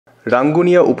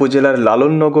রাঙ্গুনিয়া উপজেলার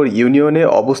লালননগর ইউনিয়নে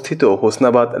অবস্থিত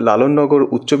হোসনাবাদ লালননগর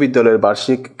উচ্চ বিদ্যালয়ের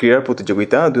বার্ষিক ক্রীড়া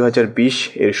প্রতিযোগিতা 2020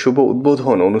 এর শুভ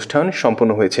উদ্বোধন অনুষ্ঠান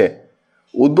সম্পন্ন হয়েছে।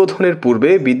 উদ্বোধনের পূর্বে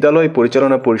বিদ্যালয়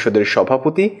পরিচালনা পরিষদের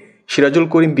সভাপতি সিরাজুল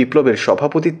করিম বিপ্লবের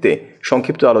সভাপতিত্বে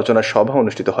সংক্ষিপ্ত আলোচনা সভা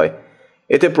অনুষ্ঠিত হয়।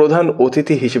 এতে প্রধান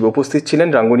অতিথি হিসেবে উপস্থিত ছিলেন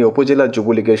রাঙ্গুনিয়া উপজেলা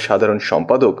যুবলীগের সাধারণ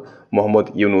সম্পাদক মোহাম্মদ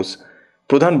ইউনুস।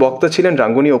 প্রধান বক্তা ছিলেন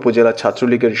রাঙ্গুনিয়া উপজেলা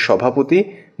ছাত্রলীগের সভাপতি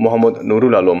মোহাম্মদ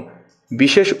নুরুল আলম।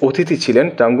 বিশেষ অতিথি ছিলেন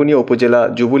রাঙ্গুনিয়া উপজেলা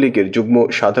যুবলীগের যুগ্ম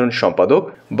সাধারণ সম্পাদক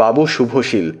বাবু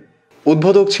শুভশীল।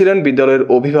 উদ্বোধক ছিলেন বিদ্যালয়ের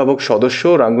অভিভাবক সদস্য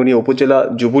রাঙ্গুনিয়া উপজেলা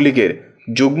যুবলীগের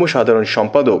যুগ্ম সাধারণ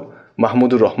সম্পাদক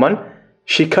মাহমুদুর রহমান,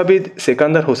 শিক্ষাবিদ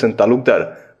সেকান্দার হোসেন তালুকদার,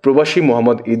 প্রবাসী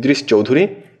মোহাম্মদ ইদ্রিস চৌধুরী,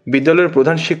 বিদ্যালয়ের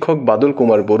প্রধান শিক্ষক বাদল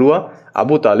কুমার বড়ুয়া,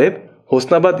 আবু তালেব,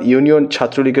 হোসনাবাদ ইউনিয়ন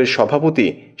ছাত্রলীগের সভাপতি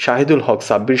শাহিদুল হক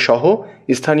সাব্বির সহ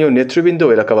স্থানীয় নেতৃবৃন্দ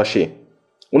ও এলাকাবাসী।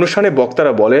 অনুষ্ঠানে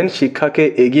বক্তারা বলেন, শিক্ষাকে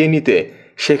এগিয়ে নিতে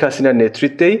শেখ হাসিনার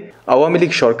নেতৃত্বেই আওয়ামী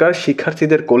লীগ সরকার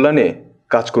শিক্ষার্থীদের কল্যাণে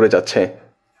কাজ করে যাচ্ছে।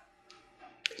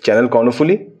 Channel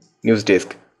Karnaphuli, news desk.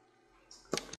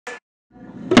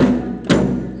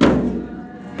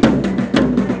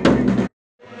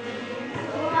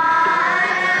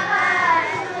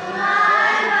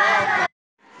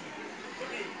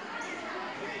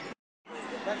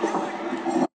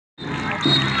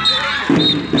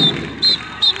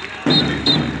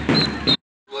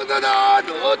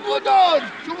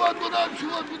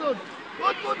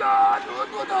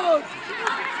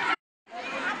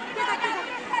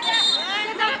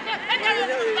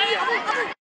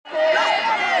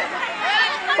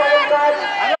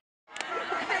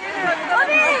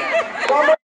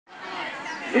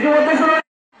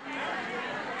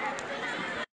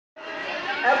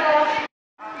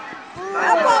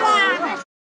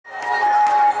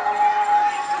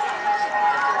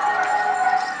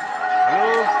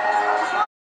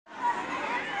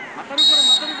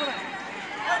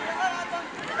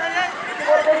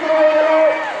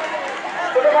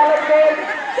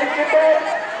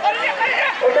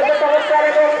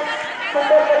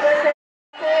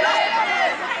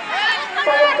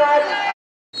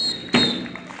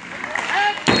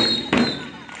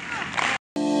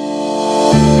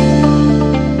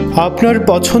 আপনার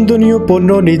পছন্দনীয় পণ্য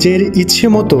নিজের ইচ্ছে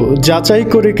মতো যাচাই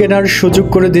করে কেনার সুযোগ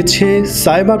করে দিচ্ছে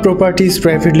সাইমা প্রপার্টিজ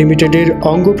প্রাইভেট লিমিটেডের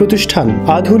অঙ্গ প্রতিষ্ঠান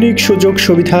আধুনিক সুযোগ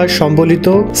সুবিধা সম্বলিত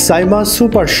সাইমা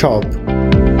সুপার শপ।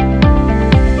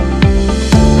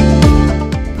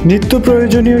 নিত্য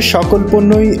প্রয়োজনীয় সকল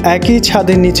পণ্যই একই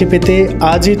ছাদের নিচে পেতে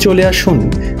আজই চলে আসুন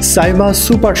সাইমা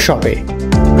সুপার শপে।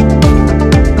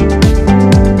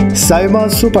 সাইমা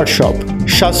সুপার শপ,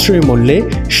 সাশ্রয়ী মূল্যে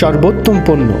সর্বোত্তম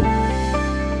পণ্য।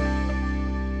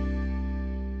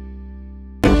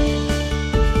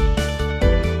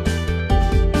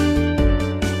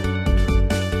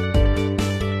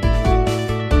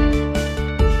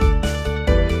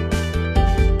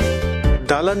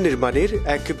 দালান নির্মাণের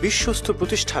এক বিশ্বস্ত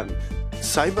প্রতিষ্ঠান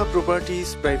সাইমা প্রপার্টিজ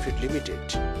প্রাইভেট লিমিটেড,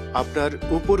 আপনার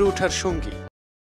উপরে ওঠার সঙ্গী।